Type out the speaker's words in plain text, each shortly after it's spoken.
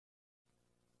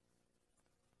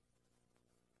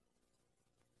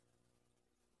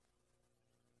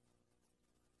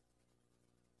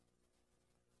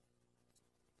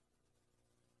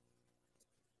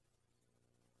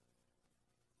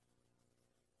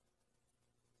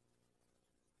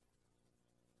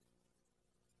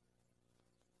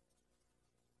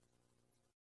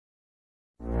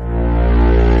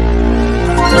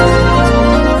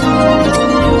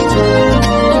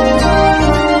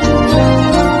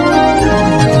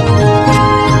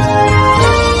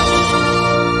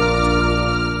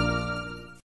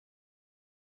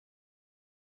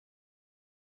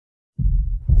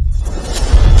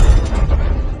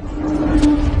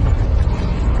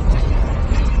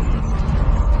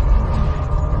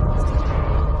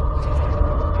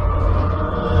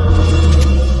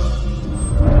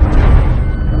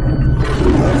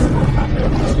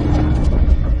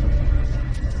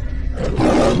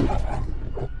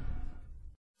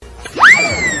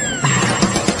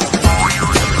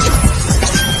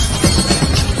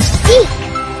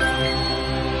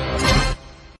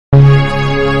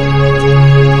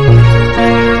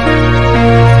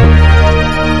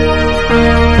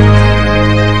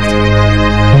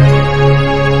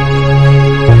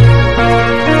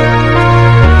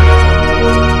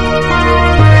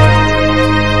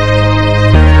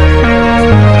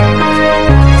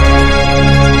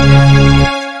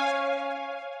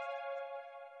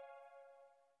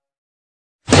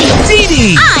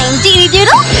Dee Dee. I'm Dee Dee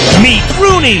Doodle. Meet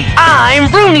Rooney.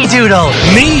 I'm Rooney Doodle.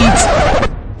 Meet...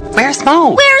 Where's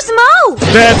Mo? Where's Mo?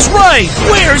 That's right.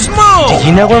 Where's Mo? Do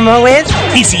you know where Mo is?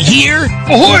 Is he here?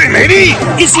 Ahoy, matey.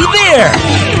 Is he there?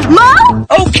 Mo?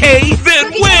 Okay,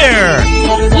 then where?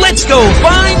 Let's go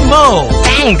find Mo.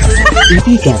 Thanks. If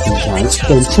you get the chance,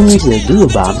 then tune into the Doodle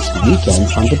Bombs weekend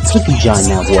on the Cookie Jar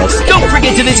Network. Don't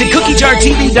forget to visit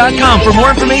CookieJarTV.com for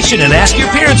more information and ask your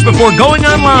parents before going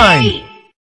online.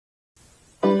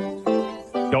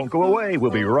 Don't go away.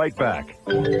 We'll be right back.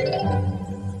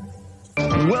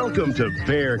 Welcome to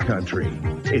Bear Country.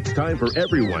 It's time for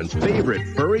everyone's favorite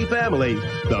furry family,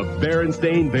 the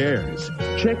Berenstain Bears.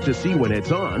 Check to see when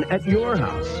it's on at your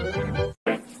house.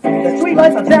 The Sweet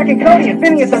Life of Zack and Cody and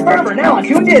Phineas and Ferb are now on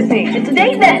Toon Disney. And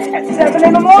today then, at 7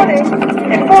 in the morning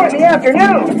and 4 in the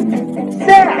afternoon.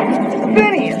 Zack,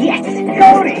 Phineas, yes,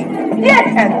 Cody, yes,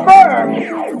 and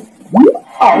Ferb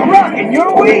are rocking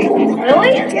your week.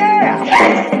 Really? Yeah.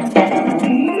 Yes.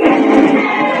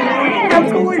 How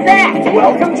cool is that?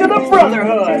 Welcome to the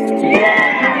Brotherhood.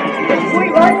 Yeah. The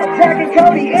Sweet Life of Zack and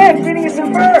Cody and Phineas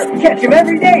and Ferb. Catch them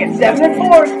every day at 7 and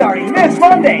 4 starting this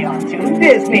Monday on Toon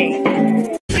Disney.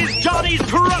 Johnny's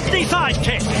crusty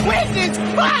sidekick. With his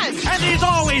fun! And he's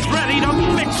always ready to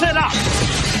mix it up.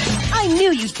 I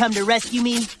knew you'd come to rescue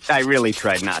me. I really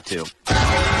tried not to.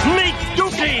 Meet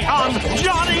Dookie on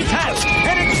Johnny Test,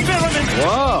 an experiment.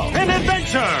 Whoa. An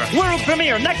adventure. World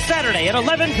premiere next Saturday at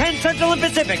 11:10 Central and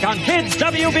Pacific on Kids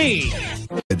WB.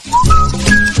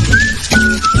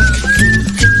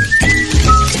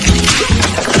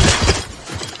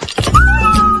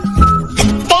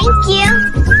 Thank you.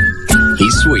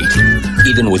 He's sweet,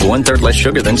 even with 1/3 less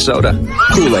sugar than soda.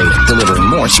 Kool-Aid, delivering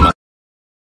more smile.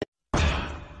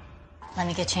 Let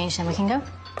me get changed and we can go.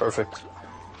 Perfect.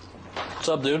 What's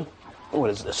up, dude? What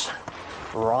is this?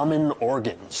 Ramen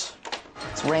organs.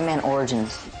 It's Rayman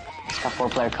Origins. It's got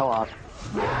 4-player co-op.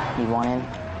 You want in?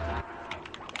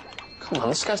 Come on,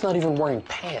 this guy's not even wearing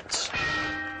pants.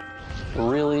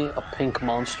 Really? A pink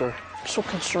monster? I'm so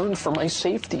concerned for my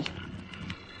safety.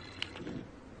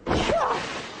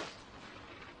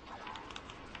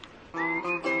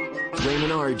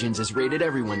 Rayman Origins is rated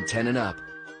everyone 10 and up.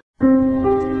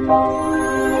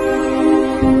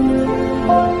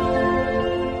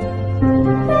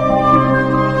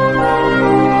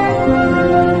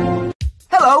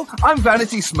 Hello, I'm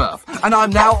Vanity Smurf, and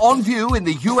I'm now on view in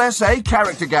the USA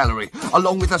Character Gallery,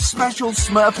 along with a special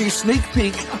Smurfy sneak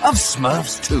peek of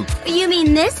Smurfs 2. You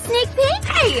mean this sneak peek?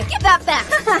 Hey, give that back.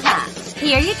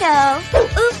 Here you go.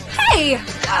 Ooh, hey.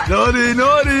 Naughty,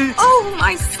 naughty. Oh,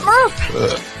 my Smurf.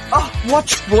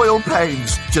 Watch Royal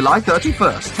Pains, July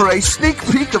 31st, for a sneak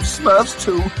peek of Smurfs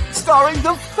 2, starring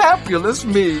the fabulous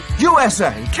me.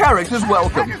 USA Characters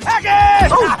welcome.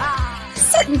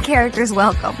 Certain characters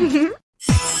welcome.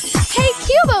 Hey,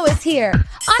 Cubo is here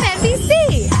on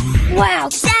NBC. Wow,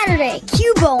 Saturday,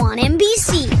 Cubo on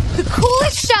NBC. The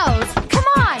coolest shows. Come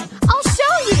on, I'll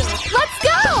show you. Let's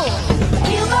go.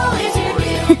 Cubo is your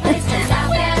new place to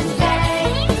stop and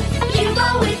play. Cubo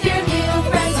with your new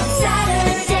friends on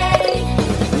Saturday.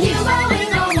 Cubo in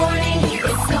the morning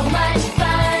is so much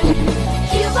fun.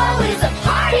 Cubo is a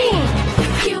party.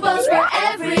 Cubo's for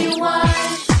everyone.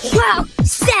 Wow,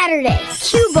 Saturday,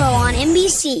 Cubo on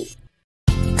NBC.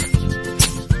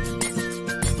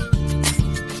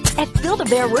 At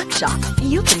Build-A-Bear Workshop,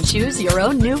 you can choose your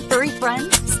own new furry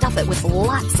friend, stuff it with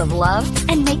lots of love,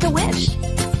 and make a wish.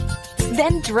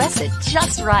 Then dress it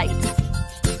just right,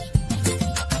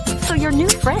 so your new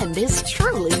friend is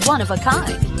truly one of a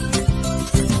kind.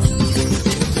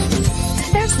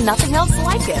 There's nothing else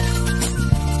like it.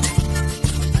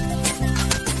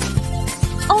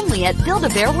 Only at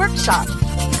Build-A-Bear Workshop.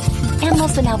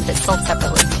 Animals and outfits sold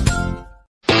separately.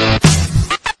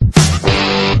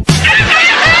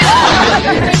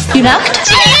 You know?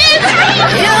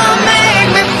 You make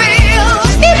me feel.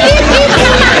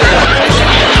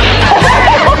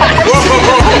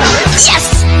 Yes!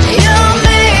 You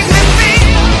make me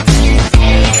feel.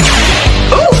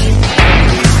 Ooh!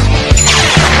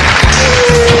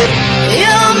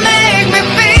 You make me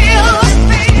feel.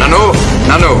 Nano,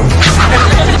 nano.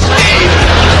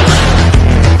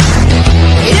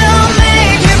 You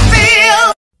make me feel.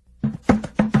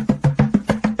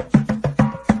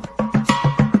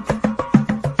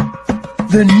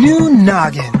 The new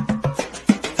noggin.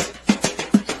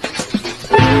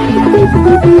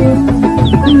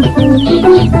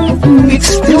 It's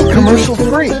still commercial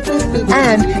free,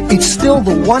 and it's still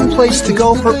the one place to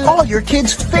go for all your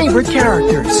kids' favorite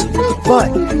characters.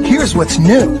 But here's what's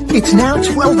new. It's now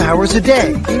 12 hours a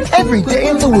day, every day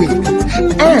of the week.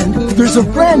 And there's a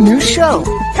brand new show.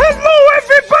 Hello,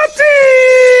 everybody!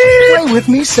 Play With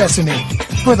Me Sesame.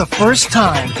 For the first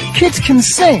time, kids can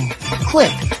sing,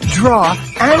 click, draw,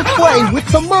 and play with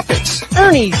the Muppets.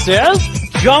 Ernie says,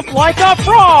 jump like a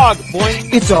frog,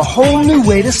 boing. It's a whole new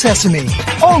way to Sesame,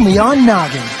 only on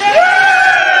Noggin.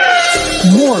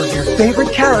 More of your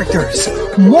favorite characters,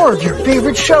 more of your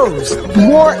favorite shows,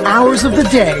 more hours of the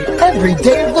day, every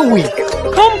day of the week.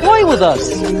 Come play with us.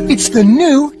 It's the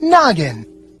new Noggin.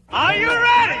 Are you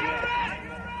ready?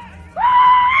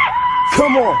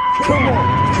 Come on, come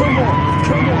on, come on,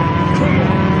 come on, come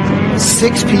on.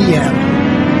 6 p.m.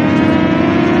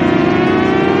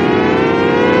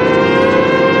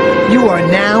 You are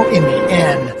now in the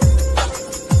N.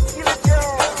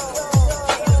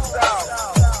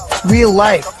 Real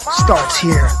life starts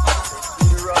here.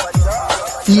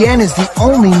 The N is the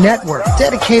only network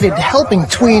dedicated to helping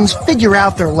tweens figure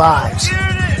out their lives.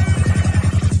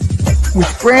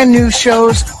 With brand new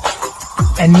shows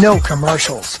and no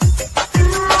commercials.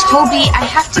 Toby, I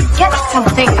have to get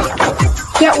something.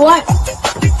 Get what?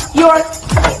 Your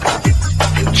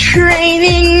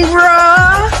training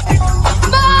bra.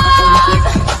 Mom!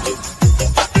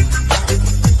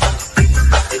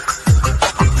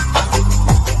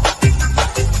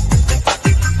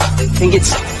 I think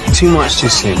it's too much too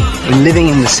soon. We're living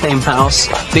in the same house,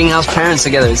 being house parents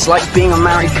together. It's like being a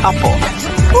married couple.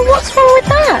 Well, what's wrong with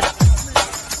that?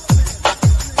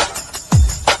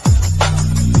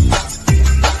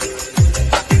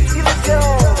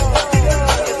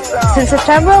 Since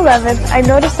September 11th, I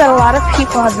noticed that a lot of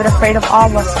people have been afraid of all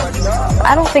Muslims.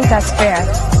 I don't think that's fair.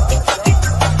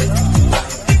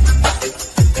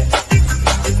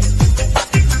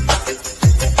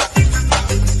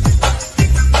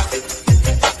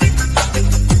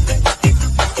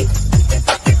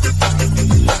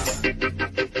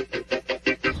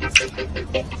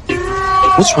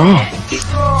 What's wrong?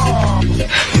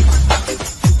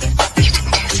 You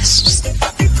can do this. Just grow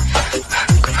up.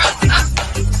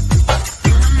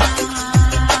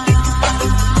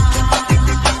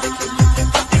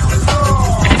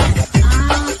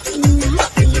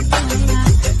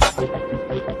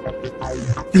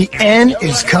 The N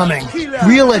is coming.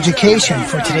 Real education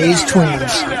for today's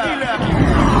tweens.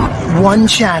 1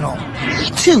 channel.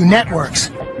 2 networks.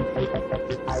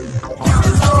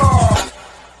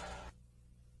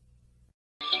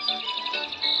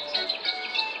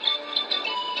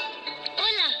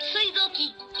 Hola, soy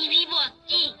Doki y vivo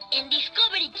aquí, en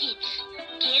Discovery Kids.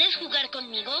 ¿Quieres jugar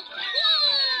conmigo?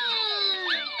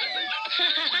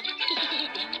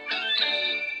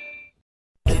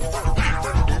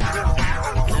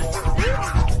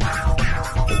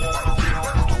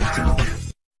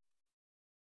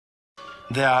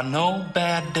 There are no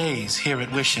bad days here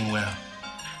at Wishing Well,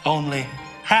 only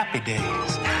happy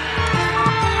days.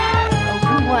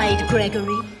 Open wide,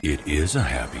 Gregory. It is a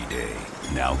happy day.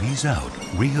 Now he's out,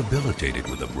 rehabilitated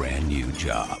with a brand new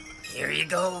job. Here you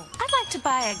go. I'd like to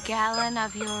buy a gallon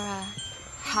of your,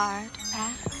 hard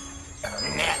pack.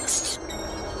 Next.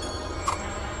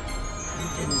 You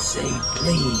didn't say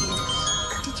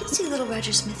please. Did you see Little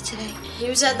Roger Smith today? He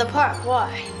was at the park.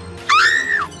 Why?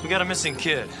 We got a missing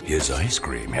kid. His ice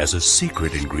cream has a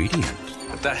secret ingredient.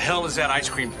 What the hell is that ice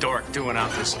cream dork doing out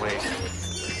this late?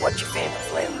 What's your favorite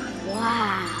flavor?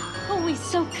 Wow. Always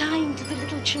so kind to the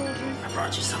little children. I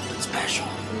brought you something special.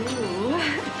 Ooh.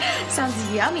 Sounds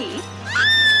yummy.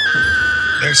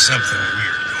 There's something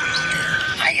weird going on here.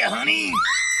 Hiya, honey.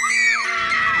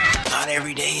 Not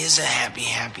every day is a happy,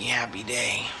 happy, happy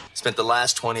day. Spent the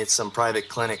last 20 at some private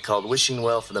clinic called Wishing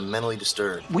Well for the Mentally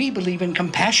Disturbed. We believe in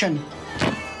compassion.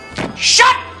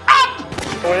 Shut up!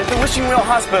 We're at the Wishing Well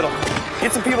Hospital.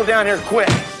 Get some people down here quick.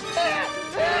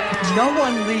 No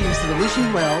one leaves the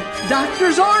Wishing Well.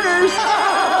 Doctor's orders!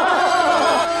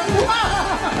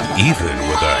 Even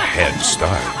with a head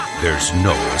start, there's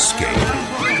no escape.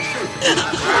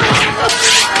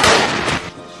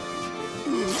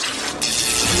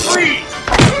 Freeze!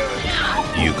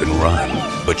 You can run,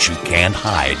 but you can't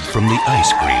hide from the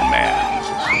ice cream man.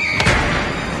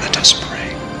 Let us pray.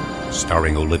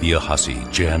 Starring Olivia Hussey,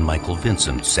 Jan Michael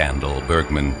Vincent, Sandal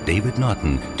Bergman, David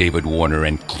Naughton, David Warner,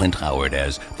 and Clint Howard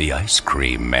as the Ice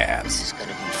Cream Man. This is gonna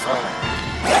be fun.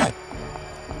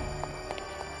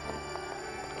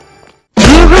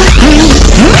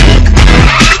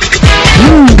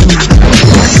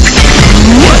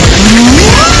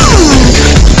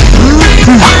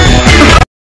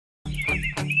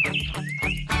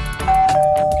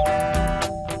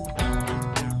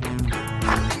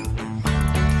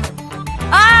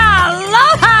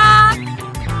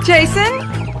 Jason,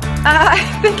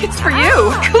 I think it's for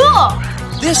you. Cool!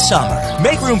 This summer,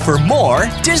 make room for more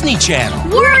Disney Channel.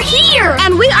 We're here,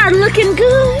 and we are looking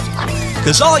good.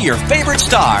 Because all your favorite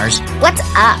stars... What's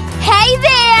up? Hey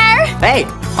there! Hey!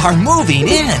 ...are moving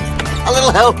in. A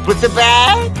little help with the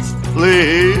bags,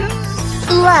 please?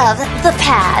 Love the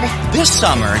pad. This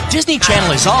summer, Disney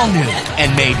Channel is all new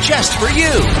and made just for you.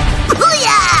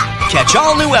 Booyah! Catch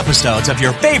all new episodes of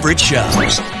your favorite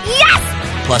shows.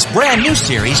 Yes! Plus brand new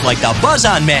series like The Buzz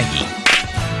on Maggie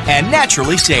and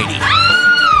Naturally Sadie.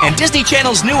 And Disney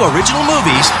Channel's new original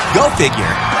movies, Go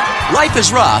Figure, Life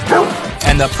is Rough,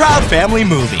 and The Proud Family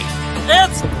Movie.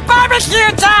 It's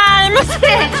barbecue time!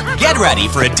 Get ready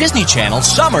for a Disney Channel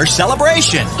summer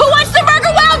celebration. Who wants the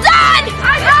burger well done?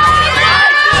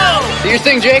 Do your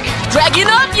thing, Jake. Drag it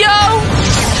up, yo!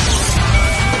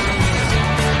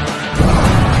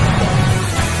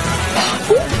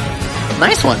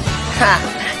 Nice one.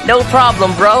 Ha, no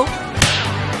problem, bro.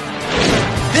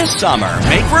 This summer,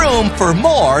 make room for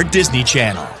more Disney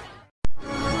Channel.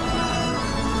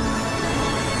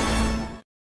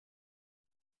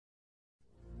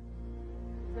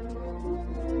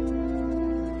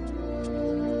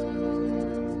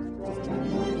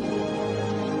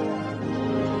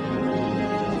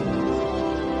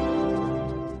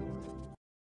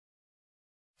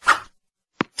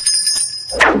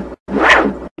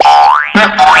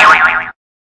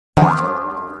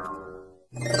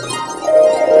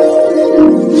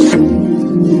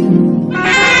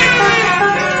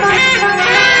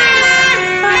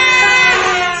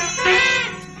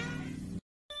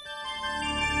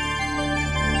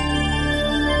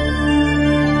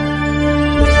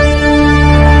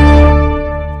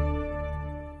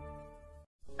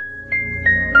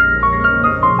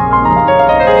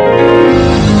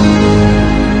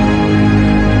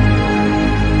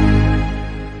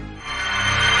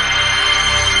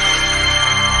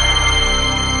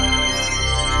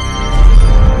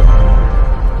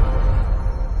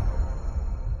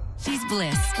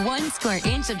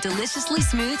 Of deliciously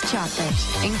smooth chocolate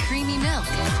and creamy milk,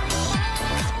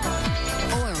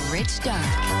 or rich dark.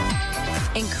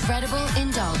 Incredible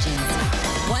indulgence.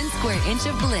 1 square inch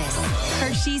of bliss.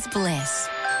 Hershey's Bliss.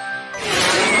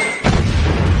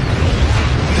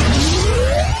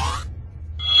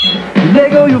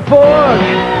 Lego your fork,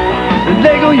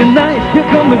 Lego your knife. Here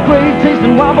come the great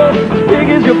tasting wobble, as big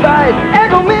as your bite.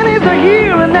 Eggo minis are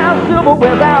here and now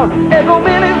silverware's out. Eggo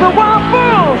minis the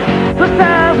waffles, the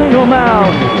size of your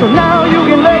mouth. So now you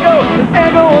can Lego an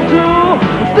Eggo too.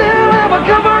 Still have a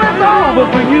cover, it's over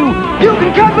for you. You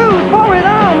can cut loose, pour it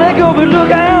on, Lego, but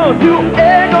look out, you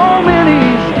Eggo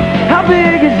minis. How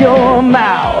big is your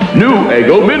mouth? New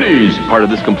Eggo minis. Part of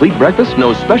this complete breakfast,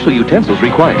 no special utensils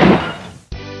required.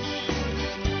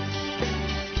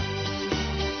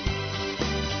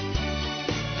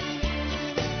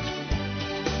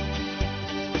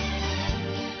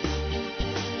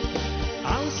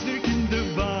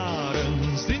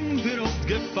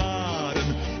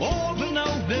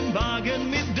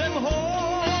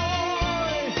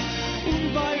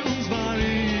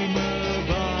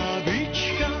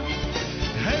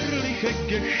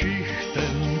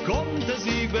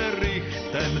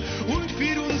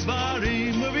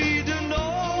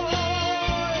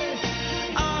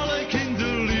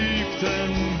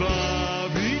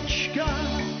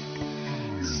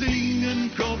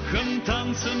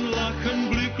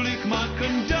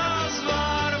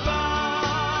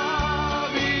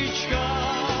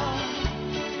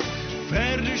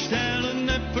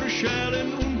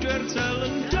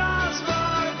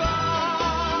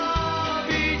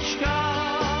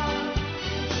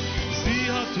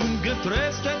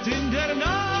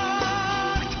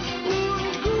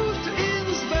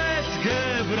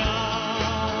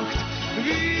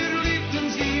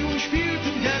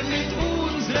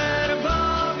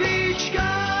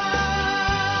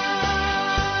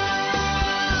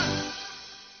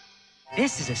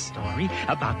 This is a story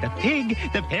about the pig,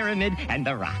 the pyramid, and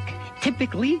the rock.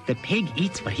 Typically, the pig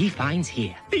eats what he finds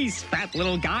here. These fat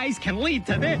little guys can lead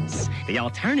to this. The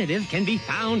alternative can be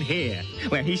found here,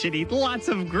 where he should eat lots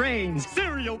of grains,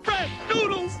 cereal, bread,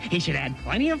 noodles. He should add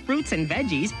plenty of fruits and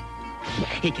veggies.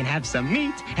 He can have some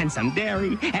meat and some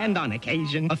dairy, and on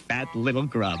occasion, a fat little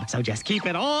grub. So just keep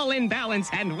it all in balance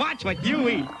and watch what you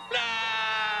eat.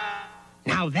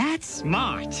 Now that's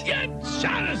smart. Yet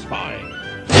satisfying.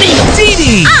 Meet Dee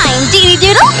Dee! I'm Dee Dee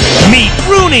Doodle! Meet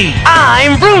Rooney!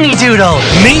 I'm Rooney Doodle!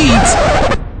 Meet...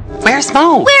 Where's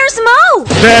Mo? Where's Mo?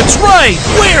 That's right!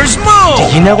 Where's Mo?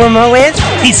 Do you know where Mo is?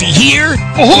 Is he here?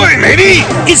 Ahoy, matey!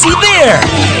 Is he there?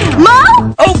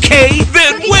 Mo? Okay,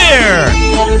 then where?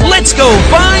 Let's go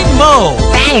find Mo!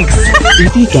 Thanks!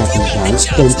 If you get the chance,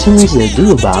 then tune into the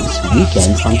Doodle-Bob's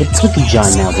weekends on the Cookie Jar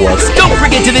Network. Don't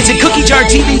forget to visit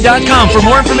CookieJarTV.com for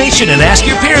more information and ask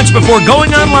your parents before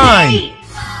going online.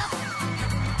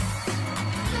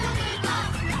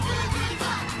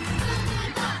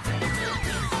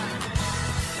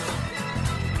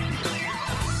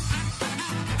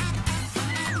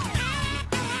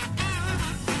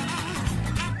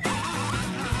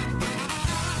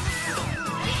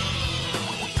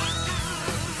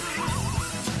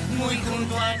 Muy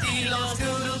junto a ti los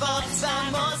Doodlebops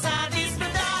vamos a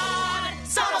disfrutar.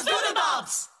 ¡Somos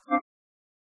Doodlebops!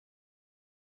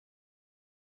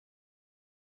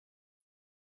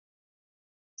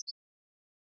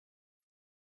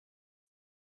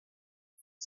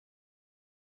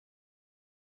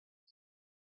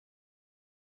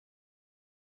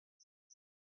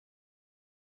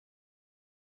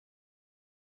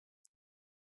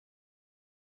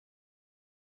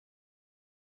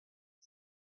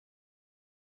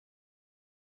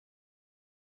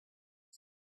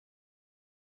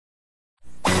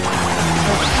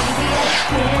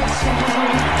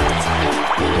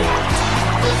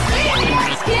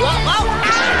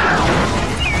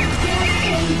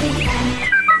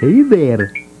 Hey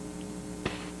there.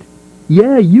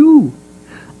 Yeah, you.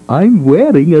 I'm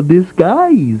wearing a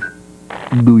disguise.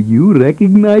 Do you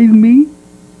recognize me?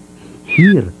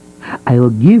 Here,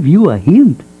 I'll give you a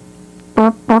hint.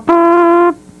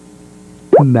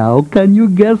 Now can you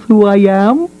guess who I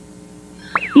am?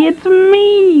 It's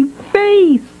me,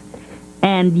 Face.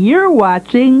 And you're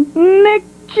watching Nick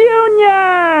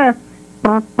Jr.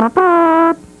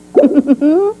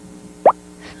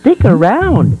 Stick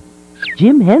around.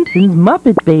 Jim-Henson's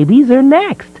Muppet Babies are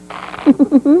next.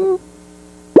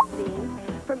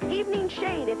 From Evening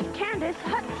Shade, it's Candace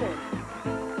Hudson.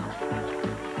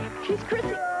 She's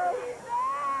Chrissy.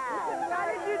 How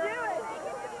did you do it?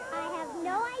 I have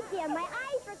no idea. My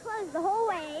eyes were closed the whole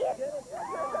way.